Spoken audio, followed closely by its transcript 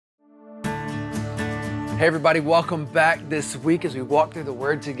Hey everybody, welcome back this week as we walk through the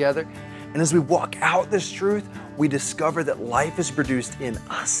Word together. And as we walk out this truth, we discover that life is produced in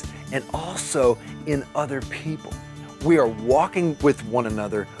us and also in other people. We are walking with one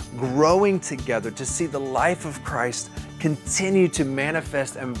another, growing together to see the life of Christ continue to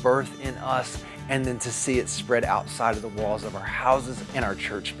manifest and birth in us, and then to see it spread outside of the walls of our houses and our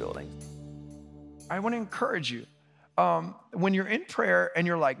church buildings. I want to encourage you. When you're in prayer and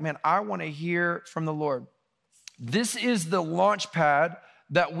you're like, man, I want to hear from the Lord. This is the launch pad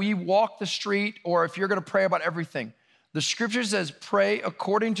that we walk the street, or if you're going to pray about everything. The scripture says, pray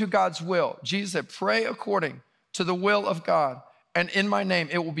according to God's will. Jesus said, pray according to the will of God, and in my name,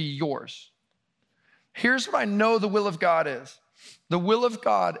 it will be yours. Here's what I know the will of God is. The will of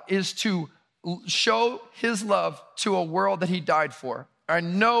God is to show his love to a world that he died for. I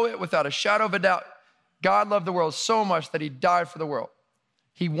know it without a shadow of a doubt. God loved the world so much that he died for the world.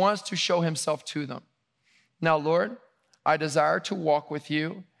 He wants to show himself to them. Now, Lord, I desire to walk with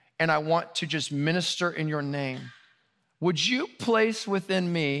you, and I want to just minister in your name. Would you place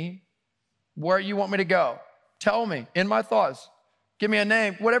within me where you want me to go? Tell me in my thoughts. Give me a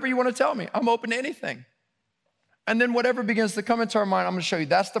name, whatever you want to tell me. I'm open to anything. And then whatever begins to come into our mind, I'm going to show you.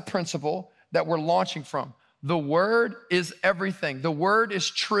 That's the principle that we're launching from. The word is everything. The word is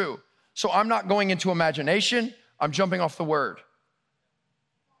true. So I'm not going into imagination. I'm jumping off the word.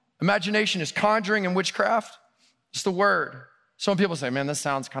 Imagination is conjuring and witchcraft. It's the word. Some people say, man, this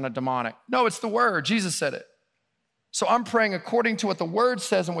sounds kind of demonic. No, it's the word. Jesus said it. So I'm praying according to what the word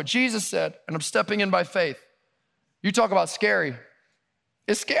says and what Jesus said, and I'm stepping in by faith. You talk about scary.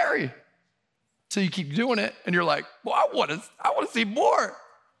 It's scary. So you keep doing it, and you're like, well, I want to see more.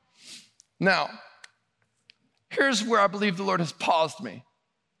 Now, here's where I believe the Lord has paused me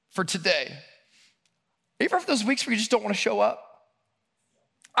for today. Even for those weeks where you just don't want to show up.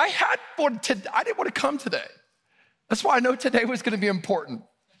 I didn't want to come today. That's why I know today was going to be important.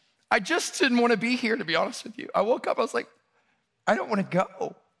 I just didn't want to be here, to be honest with you. I woke up, I was like, I don't want to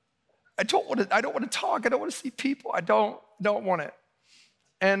go. I don't want to talk. I don't want to see people. I don't want it.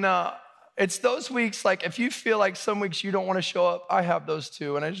 And it's those weeks, like if you feel like some weeks you don't want to show up, I have those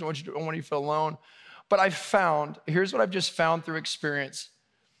too. And I just don't want you to feel alone. But here's what I've just found through experience,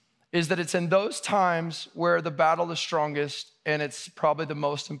 is that it's in those times where the battle is strongest and it's probably the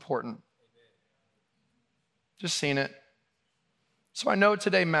most important. Just seen it. So I know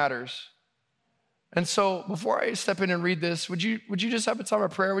today matters. And so before I step in and read this, would you just have a time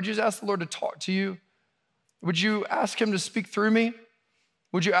of prayer? Would you just ask the Lord to talk to you? Would you ask him to speak through me?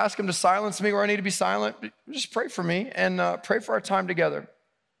 Would you ask him to silence me where I need to be silent? Just pray for me and pray for our time together.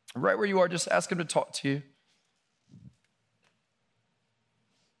 Right where you are, just ask him to talk to you.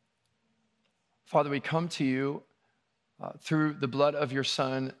 Father, we come to you through the blood of your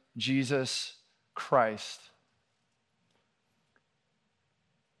Son, Jesus Christ.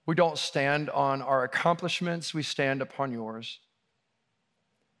 We don't stand on our accomplishments, we stand upon yours.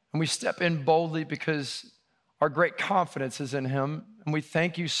 And we step in boldly because our great confidence is in him. And we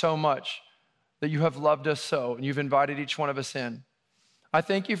thank you so much that you have loved us so, and you've invited each one of us in. I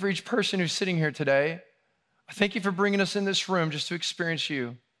thank you for each person who's sitting here today. I thank you for bringing us in this room just to experience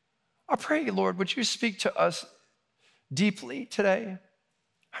you. I pray, Lord, would you speak to us deeply today?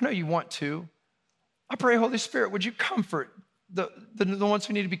 I know you want to. I pray, Holy Spirit, would you comfort the ones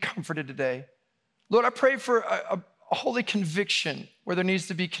who need to be comforted today? Lord, I pray for a holy conviction where there needs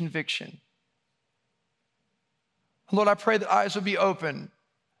to be conviction. Lord, I pray that eyes would be open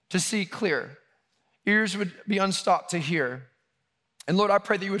to see clear. Ears would be unstopped to hear. And Lord, I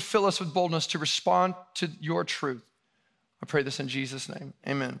pray that you would fill us with boldness to respond to your truth. I pray this in Jesus' name.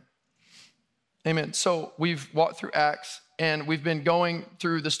 Amen. Amen. So we've walked through Acts, and we've been going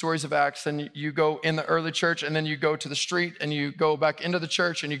through the stories of Acts, and you go in the early church, and then you go to the street, and you go back into the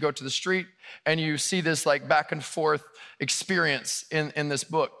church, and you go to the street, and you see this like back and forth experience in this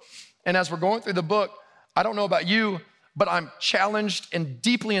book. And as we're going through the book, I don't know about you, but I'm challenged and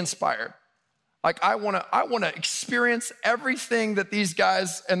deeply inspired. Like I wanna experience everything that these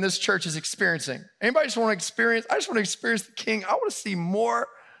guys and this church is experiencing. Anybody just want to experience? I just want to experience the King. I want to see more.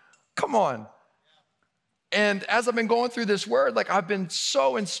 Come on. And as I've been going through this word, like I've been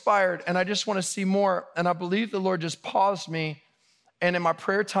so inspired, and I just want to see more. And I believe the Lord just paused me. And in my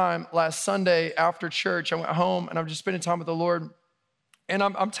prayer time last Sunday after church, I went home and I'm just spending time with the Lord. And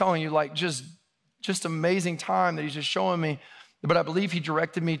I'm telling you, like just amazing time that he's just showing me. But I believe he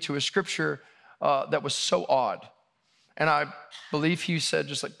directed me to a scripture that was so odd. And I believe he said,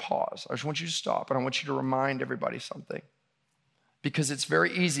 just like pause. I just want you to stop, and I want you to remind everybody something. Because it's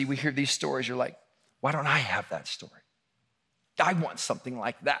very easy. We hear these stories. You're like, why don't I have that story? I want something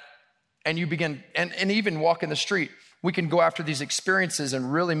like that. and you begin, and even walk in the street, we can go after these experiences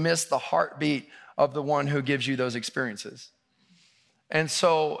and really miss the heartbeat of the one who gives you those experiences. And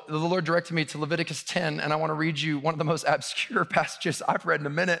so the Lord directed me to Leviticus 10, and I want to read you one of the most obscure passages I've read in a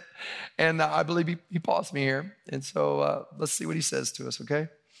minute. And I believe he paused me here. And so let's see what he says to us, okay?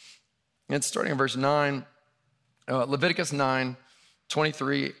 And it's starting in verse 9, Leviticus 9,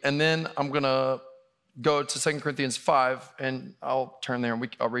 23. And then I'm going to go to 2 Corinthians 5, and I'll turn there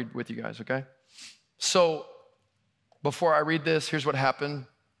and I'll read with you guys, okay? So before I read this, here's what happened.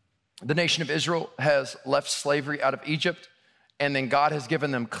 The nation of Israel has left slavery out of Egypt, and then God has given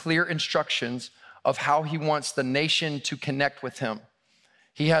them clear instructions of how he wants the nation to connect with him.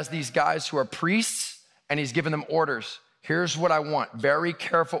 He has these guys who are priests, and he's given them orders. Here's what I want, very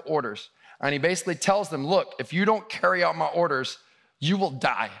careful orders. And he basically tells them, look, if you don't carry out my orders, you will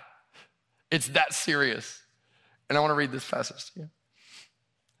die. It's that serious. And I want to read this passage to you. It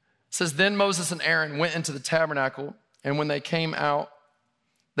says, then Moses and Aaron went into the tabernacle, and when they came out,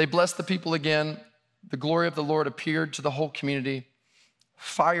 they blessed the people again. The glory of the Lord appeared to the whole community.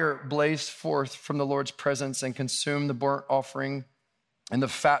 Fire blazed forth from the Lord's presence and consumed the burnt offering and the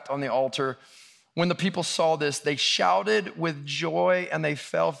fat on the altar. When the people saw this, they shouted with joy and they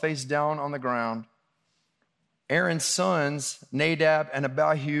fell face down on the ground. Aaron's sons, Nadab and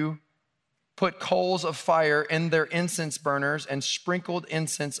Abihu, put coals of fire in their incense burners and sprinkled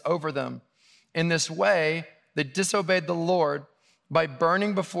incense over them. In this way, they disobeyed the Lord by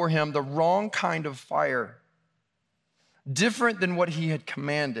burning before him the wrong kind of fire, different than what he had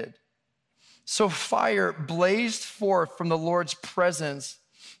commanded. So fire blazed forth from the Lord's presence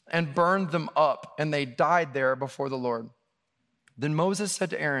and burned them up, and they died there before the Lord. Then Moses said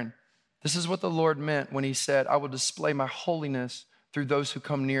to Aaron, this is what the Lord meant when he said, I will display my holiness through those who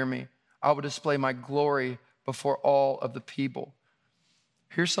come near me. I will display my glory before all of the people.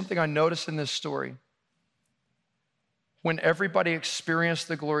 Here's something I noticed in this story. When everybody experienced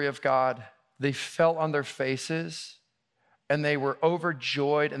the glory of God, they fell on their faces and they were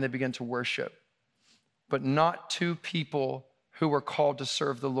overjoyed and they began to worship. But not two people who were called to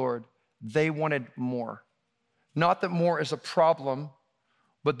serve the Lord. They wanted more. Not that more is a problem,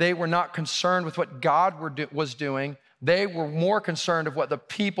 but they were not concerned with what God was doing. They were more concerned of what the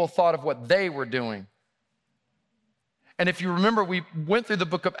people thought of what they were doing. And if you remember, we went through the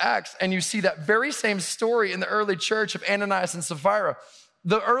book of Acts and you see that very same story in the early church of Ananias and Sapphira.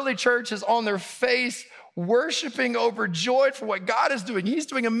 The early church is on their face, worshiping, overjoyed for what God is doing. He's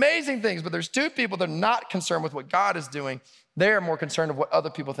doing amazing things, but there's two people that are not concerned with what God is doing. They are more concerned with what other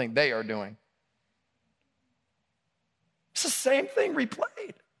people think they are doing. It's the same thing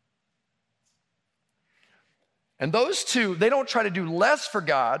replayed. And those two, they don't try to do less for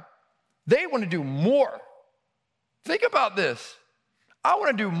God. They want to do more. Think about this. I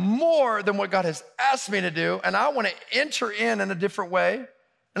want to do more than what God has asked me to do, and I want to enter in a different way,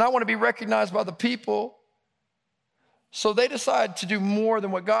 and I want to be recognized by the people. So they decide to do more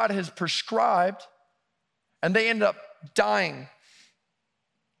than what God has prescribed, and they end up dying.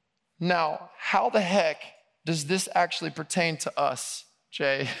 Now, how the heck does this actually pertain to us,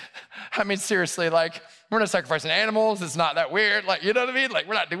 Jay? I mean, seriously, like, we're not sacrificing animals. It's not that weird. Like, you know what I mean? Like,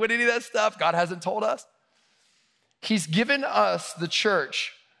 we're not doing any of that stuff. God hasn't told us. He's given us, the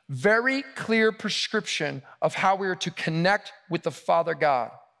church, very clear prescription of how we are to connect with the Father God.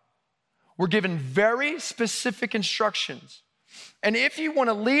 We're given very specific instructions. And if you want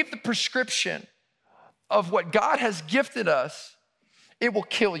to leave the prescription of what God has gifted us, it will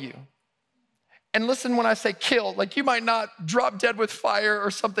kill you. And listen, when I say kill, like you might not drop dead with fire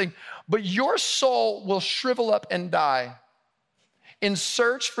or something, but your soul will shrivel up and die in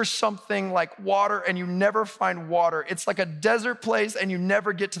search for something like water, and you never find water. It's like a desert place and you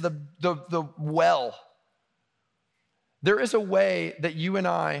never get to the well. There is a way that you and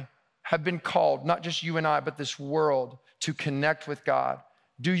I have been called, not just you and I, but this world, to connect with God.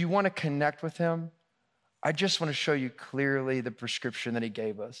 Do you want to connect with him? I just want to show you clearly the prescription that he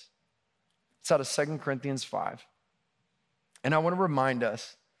gave us. It's out of 2 Corinthians 5. And I want to remind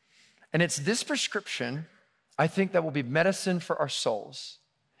us, and it's this prescription, I think, that will be medicine for our souls.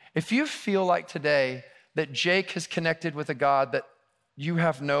 If you feel like today that Jake has connected with a God that you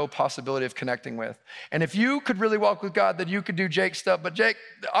have no possibility of connecting with, and if you could really walk with God, that you could do Jake stuff, but Jake,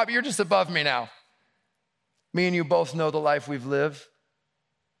 you're just above me now. Me and you both know the life we've lived.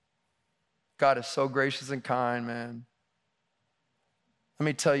 God is so gracious and kind, man. Let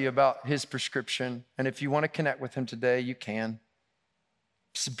me tell you about his prescription, and if you want to connect with him today, you can.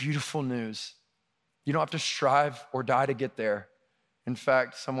 It's beautiful news. You don't have to strive or die to get there. In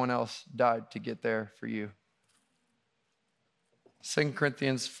fact, someone else died to get there for you. 2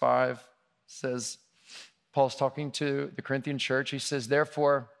 Corinthians 5, says, Paul's talking to the Corinthian church. He says,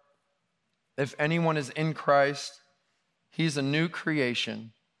 therefore, if anyone is in Christ, he's a new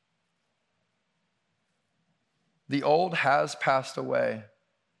creation. The old has passed away.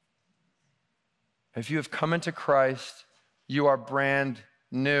 If you have come into Christ, you are brand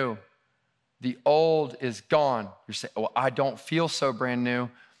new. The old is gone. You're saying, well, I don't feel so brand new.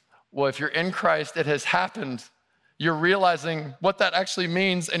 Well, if you're in Christ, it has happened. You're realizing what that actually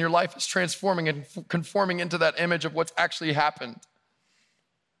means, and your life is transforming and conforming into that image of what's actually happened.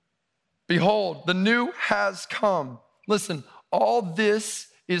 Behold, the new has come. Listen, all this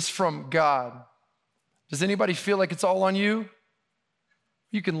is from God. Does anybody feel like it's all on you?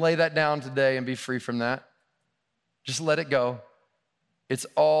 You can lay that down today and be free from that. Just let it go. It's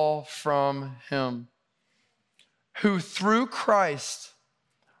all from him, who through Christ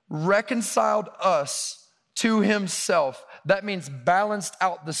reconciled us to himself. That means balanced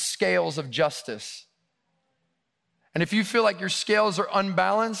out the scales of justice. And if you feel like your scales are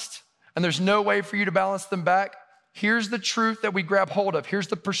unbalanced and there's no way for you to balance them back, here's the truth that we grab hold of. Here's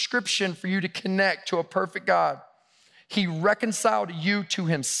the prescription for you to connect to a perfect God. He reconciled you to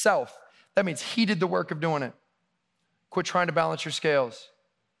himself. That means he did the work of doing it. Quit trying to balance your scales.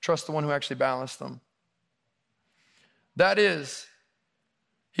 Trust the one who actually balanced them. That is,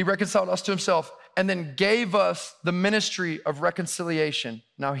 he reconciled us to himself and then gave us the ministry of reconciliation.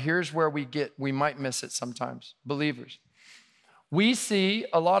 Now here's where we might miss it sometimes, believers. We see,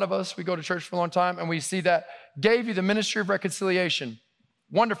 a lot of us, we go to church for a long time, and we see that gave you the ministry of reconciliation.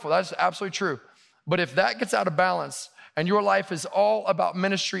 Wonderful, that's absolutely true. But if that gets out of balance and your life is all about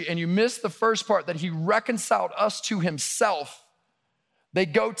ministry and you miss the first part, that he reconciled us to himself, they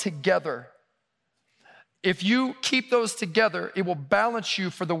go together. If you keep those together, it will balance you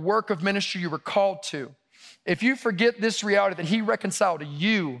for the work of ministry you were called to. If you forget this reality that he reconciled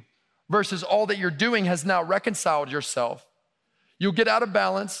you versus all that you're doing has now reconciled yourself, you'll get out of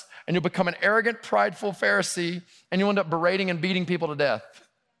balance and you'll become an arrogant, prideful Pharisee, and you'll end up berating and beating people to death.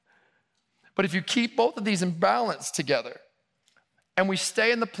 But if you keep both of these in balance together and we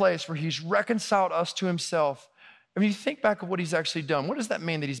stay in the place where he's reconciled us to himself, I mean, you think back of what he's actually done. What does that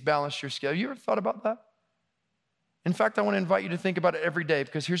mean that he's balanced your scale? You ever thought about that? In fact, I want to invite you to think about it every day,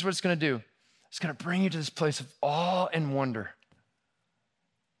 because here's what it's going to do. It's going to bring you to this place of awe and wonder.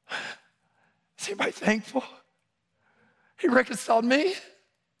 Is anybody thankful? He reconciled me.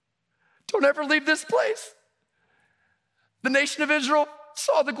 Don't ever leave this place. The nation of Israel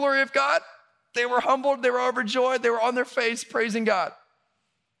saw the glory of God. They were humbled. They were overjoyed. They were on their face praising God.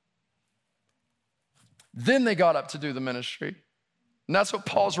 Then they got up to do the ministry. And that's what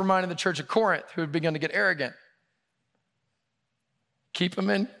Paul's reminding the church of Corinth, who had begun to get arrogant. Keep them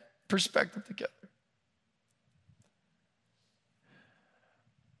in perspective together.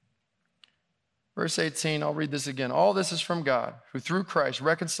 Verse 18, I'll read this again. All this is from God, who through Christ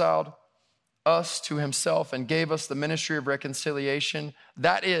reconciled us to himself and gave us the ministry of reconciliation.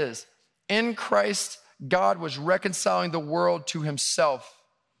 That is, in Christ, God was reconciling the world to himself.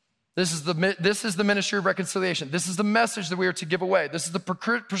 This is the ministry of reconciliation. This is the message that we are to give away. This is the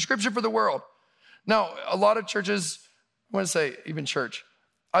prescription for the world. Now, a lot of churches, I want to say even church,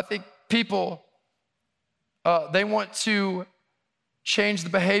 I think people, they want to change the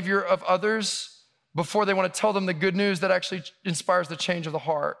behavior of others before they want to tell them the good news that actually inspires the change of the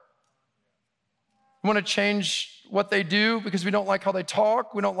heart. We want to change what they do because we don't like how they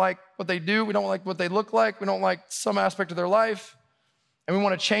talk. We don't like what they do. We don't like what they look like. We don't like some aspect of their life. And we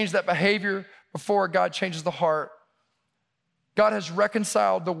want to change that behavior before God changes the heart. God has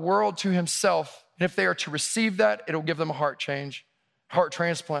reconciled the world to himself. And if they are to receive that, it'll give them a heart change, heart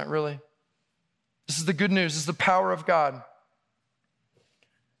transplant, really. This is the good news. This is the power of God.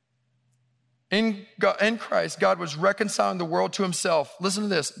 In Christ, God was reconciling the world to himself. Listen to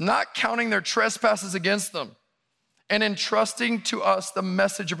this. Not counting their trespasses against them and entrusting to us the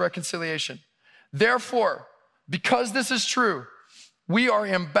message of reconciliation. Therefore, because this is true, we are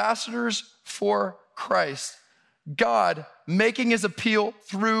ambassadors for Christ. God making his appeal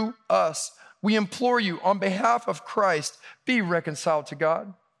through us. We implore you on behalf of Christ, be reconciled to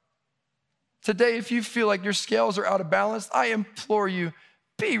God. Today, if you feel like your scales are out of balance, I implore you,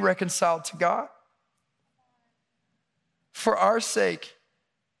 be reconciled to God. For our sake,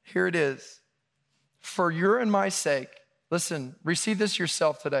 here it is. For your and my sake, listen, receive this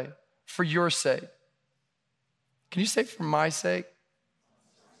yourself today. For your sake. Can you say for my sake?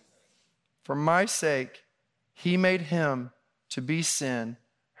 For my sake, he made him to be sin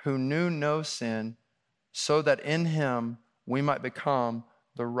who knew no sin, so that in him we might become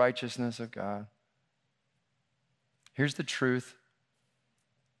the righteousness of God. Here's the truth.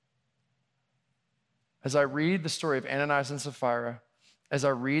 As I read the story of Ananias and Sapphira, as I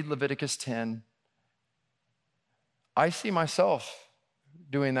read Leviticus 10, I see myself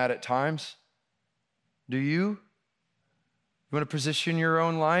doing that at times. Do you? You want to position your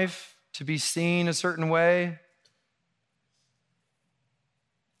own life to be seen a certain way?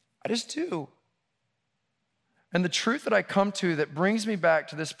 I just do. And the truth that I come to that brings me back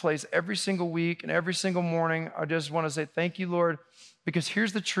to this place every single week and every single morning, I just want to say thank you, Lord, because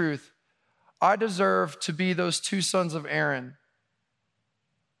here's the truth. I deserve to be those two sons of Aaron.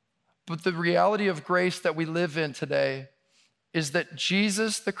 But the reality of grace that we live in today is that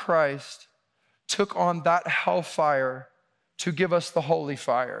Jesus the Christ took on that hellfire to give us the holy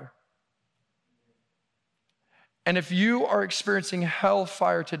fire. And if you are experiencing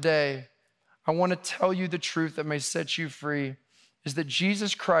hellfire today, I want to tell you the truth that may set you free, is that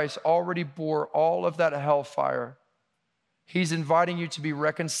Jesus Christ already bore all of that hellfire. He's inviting you to be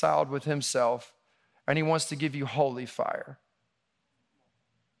reconciled with himself, and he wants to give you holy fire.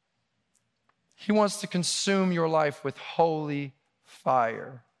 He wants to consume your life with holy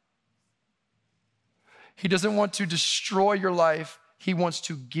fire. He doesn't want to destroy your life. He wants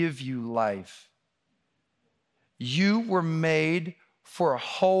to give you life. You were made for a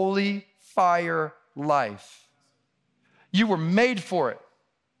holy fire life. You were made for it.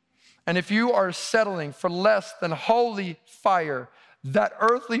 And if you are settling for less than holy fire, that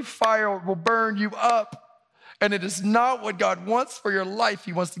earthly fire will burn you up. And it is not what God wants for your life.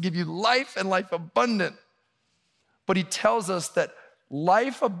 He wants to give you life and life abundant. But he tells us that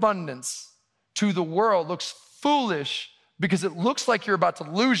life abundance to the world looks foolish because it looks like you're about to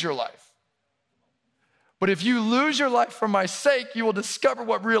lose your life. But if you lose your life for my sake, you will discover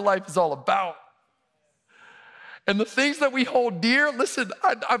what real life is all about. And the things that we hold dear, listen,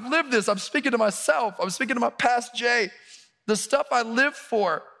 I've lived this. I'm speaking to myself. I'm speaking to my past Jay. The stuff I lived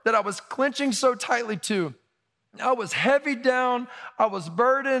for that I was clenching so tightly to, I was heavy down, I was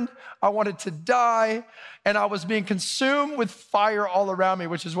burdened, I wanted to die, and I was being consumed with fire all around me,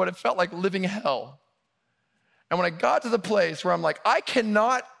 which is what it felt like living hell. And when I got to the place where I'm like, I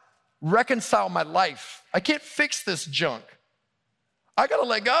cannot reconcile my life. I can't fix this junk. I gotta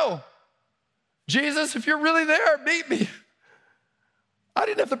let go. Jesus, if you're really there, meet me. I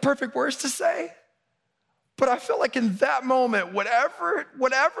didn't have the perfect words to say, but I felt like in that moment, whatever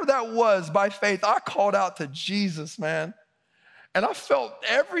that was, by faith, I called out to Jesus, man. And I felt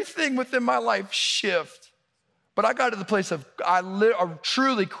everything within my life shift. But I got to the place of, I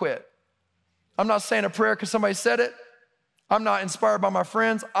truly quit. I'm not saying a prayer because somebody said it. I'm not inspired by my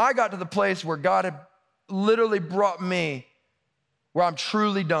friends. I got to the place where God had literally brought me where I'm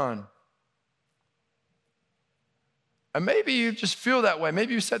truly done. And maybe you just feel that way.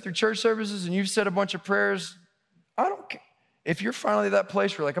 Maybe you sat through church services and you've said a bunch of prayers. I don't care. If you're finally at that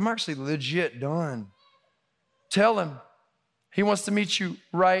place where you're like, I'm actually legit done, tell him. He wants to meet you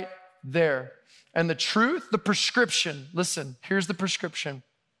right there. And the truth, the prescription, listen, here's the prescription.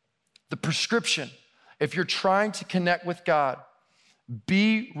 The prescription, if you're trying to connect with God,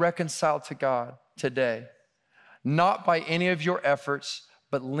 be reconciled to God today. Not by any of your efforts,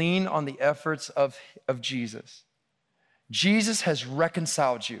 but lean on the efforts of Jesus. Jesus has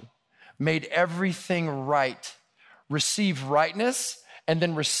reconciled you, made everything right. Receive rightness, and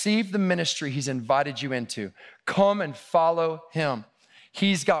then receive the ministry he's invited you into. Come and follow him.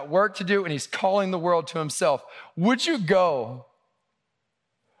 He's got work to do, and he's calling the world to himself. Would you go?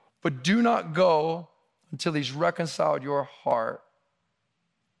 But do not go until he's reconciled your heart.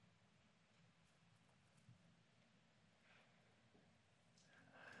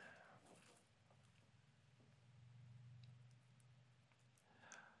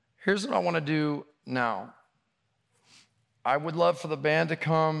 Here's what I want to do now. I would love for the band to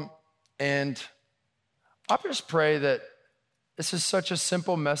come, and I just pray that this is such a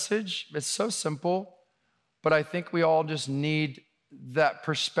simple message. It's so simple, but I think we all just need that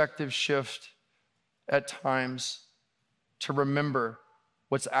perspective shift at times to remember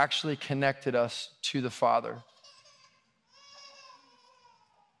what's actually connected us to the Father.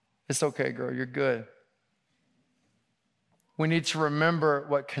 It's okay, girl, you're good. We need to remember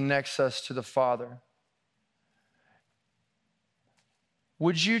what connects us to the Father.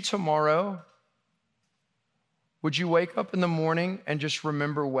 Would you tomorrow, would you wake up in the morning and just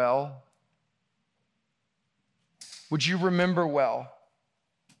remember well? Would you remember well?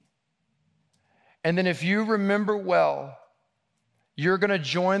 And then if you remember well, you're going to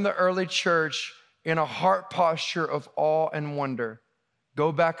join the early church in a heart posture of awe and wonder.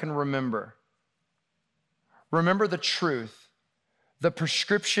 Go back and remember. Remember the truth, the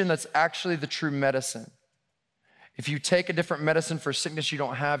prescription that's actually the true medicine. If you take a different medicine for sickness you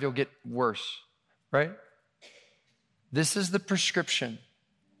don't have, you'll get worse. right? This is the prescription.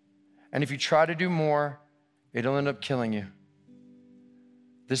 And if you try to do more, it'll end up killing you.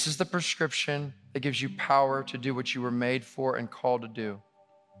 This is the prescription that gives you power to do what you were made for and called to do.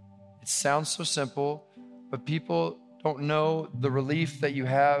 It sounds so simple, but people don't know the relief that you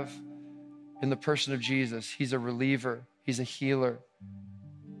have in the person of Jesus. He's a reliever. He's a healer.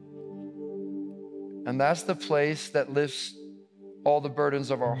 And that's the place that lifts all the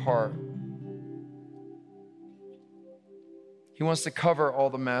burdens of our heart. He wants to cover all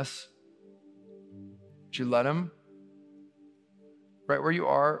the mess. Would you let him? Right where you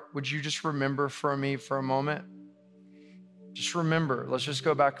are, would you just remember for me for a moment? Just remember. Let's just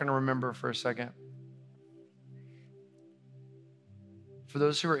go back and remember for a second. For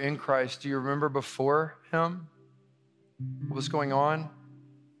those who are in Christ, do you remember before him? What was going on?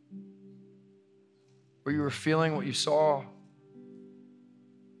 What you were feeling, what you saw?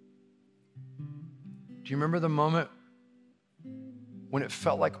 Do you remember the moment when it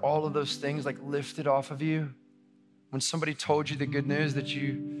felt like all of those things like lifted off of you? When somebody told you the good news that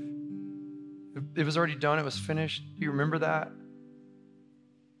it was already done, it was finished? Do you remember that?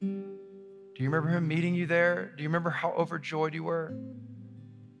 Do you remember him meeting you there? Do you remember how overjoyed you were?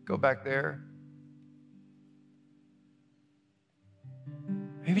 Go back there.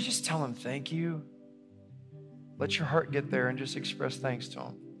 Maybe just tell him thank you. Let your heart get there and just express thanks to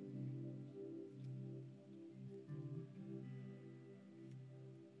him.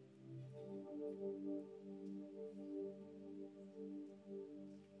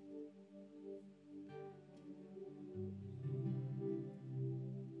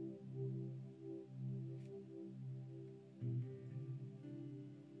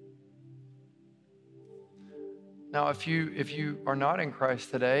 Now, if you are not in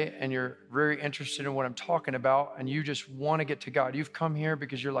Christ today and you're very interested in what I'm talking about and you just want to get to God, you've come here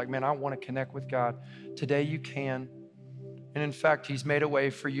because you're like, man, I want to connect with God. Today you can. And in fact, he's made a way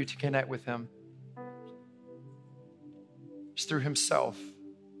for you to connect with him. It's through himself.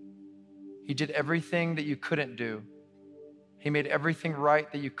 He did everything that you couldn't do. He made everything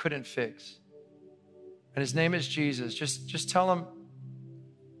right that you couldn't fix. And his name is Jesus. Just tell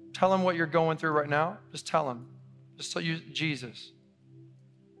him what you're going through right now. Just tell him. Just tell you, Jesus.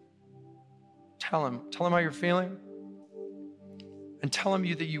 Tell him how you're feeling. And tell him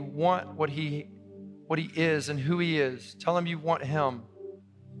that you want what he is and who he is. Tell him you want him.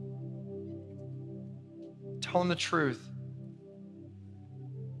 Tell him the truth.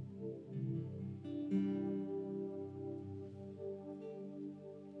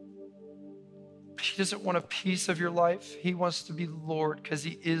 He doesn't want a piece of your life. He wants to be Lord because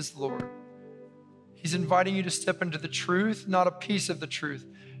he is Lord. He's inviting you to step into the truth, not a piece of the truth.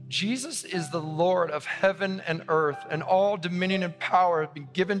 Jesus is the Lord of heaven and earth, and all dominion and power have been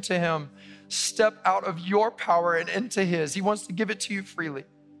given to him. Step out of your power and into his. He wants to give it to you freely.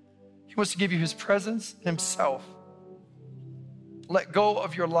 He wants to give you his presence and himself. Let go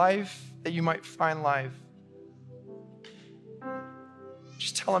of your life that you might find life.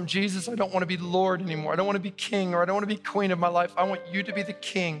 Just tell him, Jesus, I don't want to be Lord anymore. I don't want to be king, or I don't want to be queen of my life. I want you to be the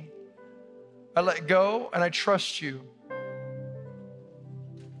king. I let go and I trust you.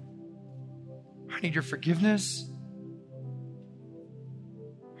 I need your forgiveness.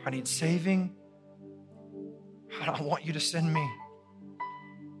 I need saving. I want you to send me.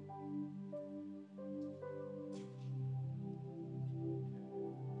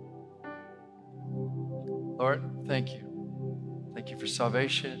 Lord, thank you. Thank you for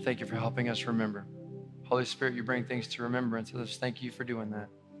salvation. Thank you for helping us remember. Holy Spirit, you bring things to remembrance. Let's thank you for doing that.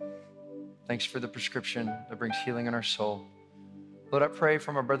 Thanks for the prescription that brings healing in our soul. Lord, I pray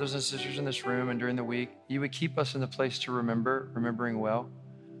for my brothers and sisters in this room and during the week, you would keep us in the place to remembering well.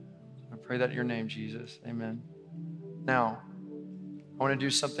 I pray that in your name, Jesus. Amen. Now, I want to do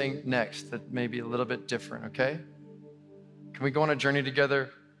something next that may be a little bit different, okay? Can we go on a journey together?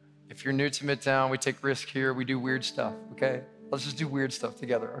 If you're new to Midtown, we take risk here. We do weird stuff, okay? Let's just do weird stuff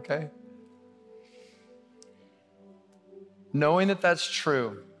together, okay? Knowing that that's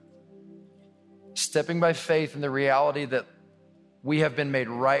true, stepping by faith in the reality that we have been made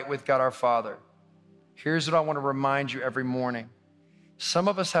right with God our Father. Here's what I want to remind you every morning. Some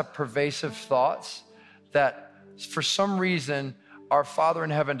of us have pervasive thoughts that for some reason, our Father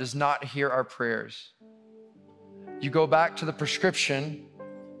in heaven does not hear our prayers. You go back to the prescription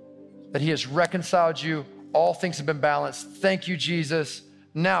that he has reconciled you. All things have been balanced. Thank you, Jesus.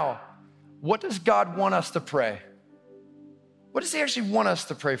 Now, what does God want us to pray? What does he actually want us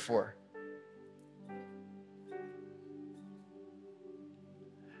to pray for?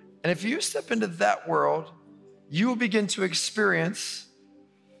 And if you step into that world, you will begin to experience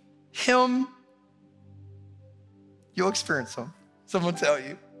him You'll experience them. Someone tell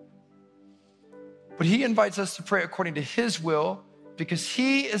you. But he invites us to pray according to his will because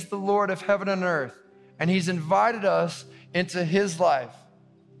he is the Lord of heaven and earth, and he's invited us into his life.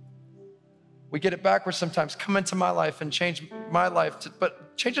 We get it backwards sometimes. Come into my life and change my life,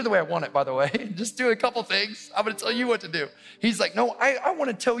 but change it the way I want it, by the way. Just do a couple things. I'm gonna tell you what to do. He's like, no, I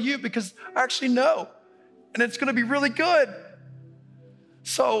wanna tell you because I actually know, and it's gonna be really good.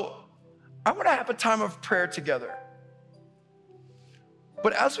 So I'm gonna have a time of prayer together.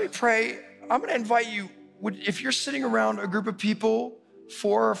 But as we pray, I'm gonna invite you, if you're sitting around a group of people,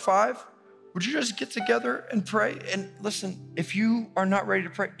 4 or 5, would you just get together and pray? And listen, if you are not ready to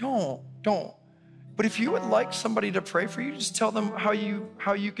pray, don't. But if you would like somebody to pray for you, just tell them how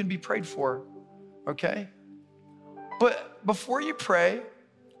you can be prayed for, okay? But before you pray,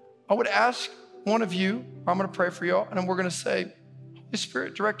 I would ask one of you, I'm gonna pray for y'all, and then we're gonna say, Holy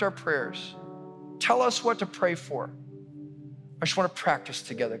Spirit, direct our prayers. Tell us what to pray for. I just wanna practice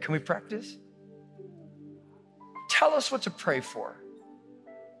together. Can we practice? Tell us what to pray for.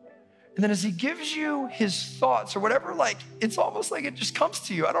 And then as he gives you his thoughts or whatever, like, it's almost like it just comes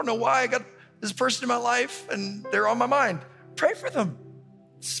to you. I don't know why I got this person in my life and they're on my mind. Pray for them.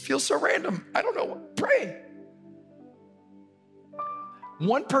 It feels so random. I don't know. Pray.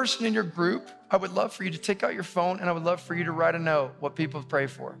 One person in your group, I would love for you to take out your phone and I would love for you to write a note what people pray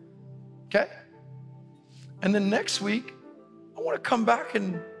for. Okay? And then next week, I want to come back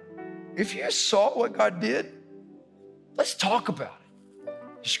and if you saw what God did, let's talk about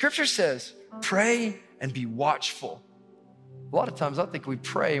it. Scripture says, pray and be watchful. A lot of times I think we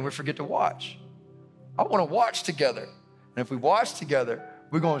pray and we forget to watch. I want to watch together. And if we watch together,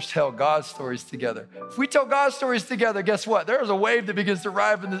 we're going to tell God's stories together. If we tell God's stories together, guess what? There's a wave that begins to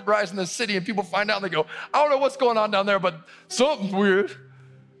rise in the city and people find out and they go, I don't know what's going on down there, but something's weird.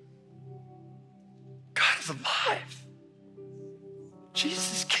 God is alive.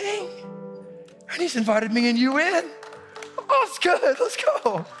 Jesus is King. And he's invited me and you in. Oh, it's good. Let's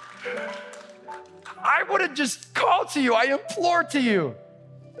go. I want to just call to you. I implore to you.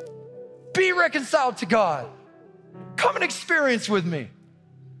 Be reconciled to God. Come and experience with me.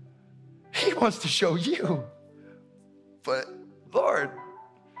 He wants to show you. But Lord,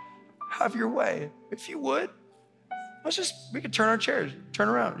 have your way. If you would, we could turn our chairs, turn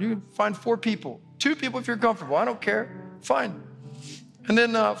around. You can find 4 people, 2 people if you're comfortable. I don't care. Fine. And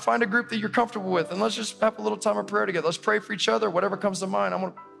then find a group that you're comfortable with. And let's just have a little time of prayer together. Let's pray for each other, whatever comes to mind.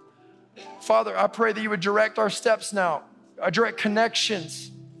 Father, I pray that you would direct our steps now. Direct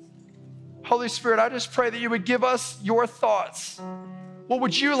connections. Holy Spirit, I just pray that you would give us your thoughts. What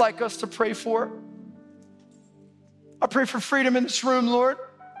would you like us to pray for? I pray for freedom in this room, Lord.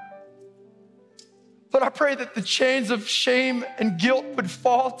 Lord, I pray that the chains of shame and guilt would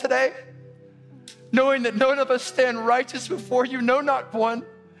fall today, knowing that none of us stand righteous before you, no, not one,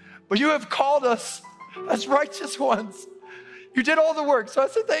 but you have called us as righteous ones. You did all the work, so I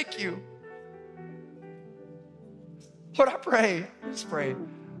say thank you. Lord, I just pray,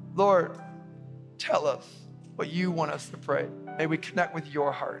 Lord, tell us what you want us to pray. May we connect with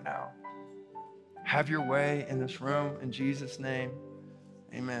your heart now. Have your way in this room, in Jesus' name,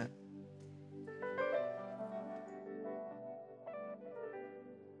 amen.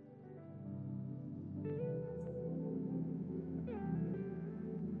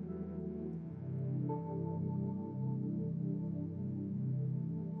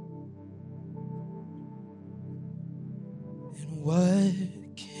 What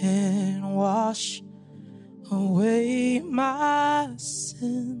can wash away my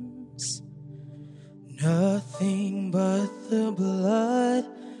sins? Nothing but the blood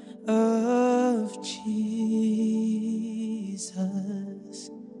of Jesus.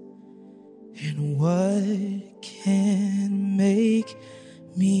 And what can make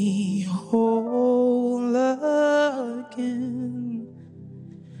me whole again?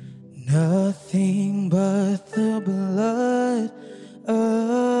 Nothing but the blood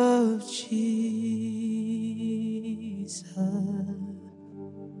of Jesus.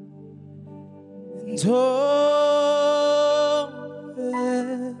 And oh,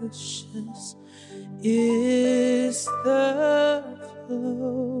 precious is the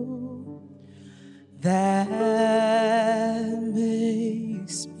flow that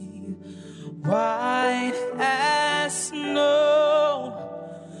makes me white as snow.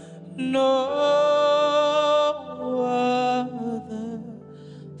 No other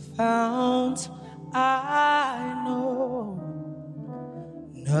fount I know,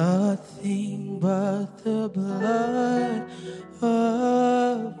 nothing but the blood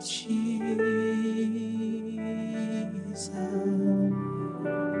of Jesus.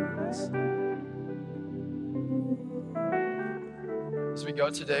 we go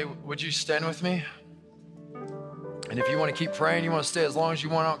today, would you stand with me? And if you want to keep praying, you want to stay as long as you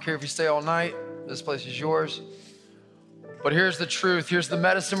want, I don't care if you stay all night, this place is yours. But here's the truth. Here's the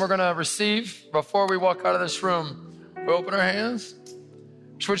medicine we're going to receive before we walk out of this room. We open our hands.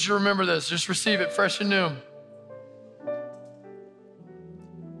 Just want you to remember this. Just receive it fresh and new.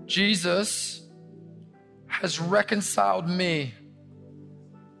 Jesus has reconciled me.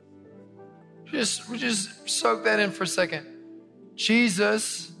 Just soak that in for a second.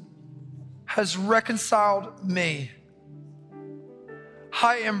 Jesus has reconciled me.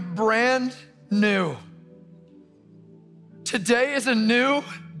 I am brand new. Today is a new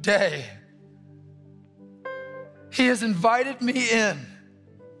day. He has invited me in.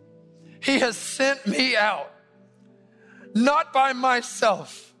 He has sent me out, not by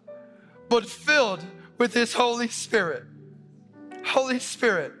myself, but filled with His Holy Spirit. Holy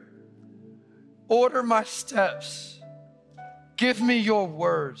Spirit, order my steps. Give me your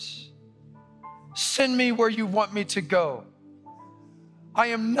words. Send me where you want me to go. I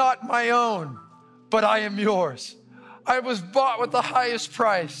am not my own, but I am yours. I was bought with the highest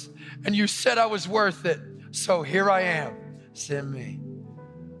price, and you said I was worth it. So here I am. Send me.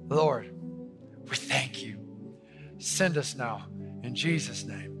 Lord, we thank you. Send us now in Jesus'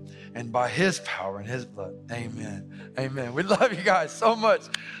 name and by His power and His blood. Amen. Amen. We love you guys so much.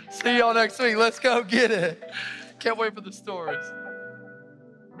 See y'all next week. Let's go get it. Can't wait for the stories.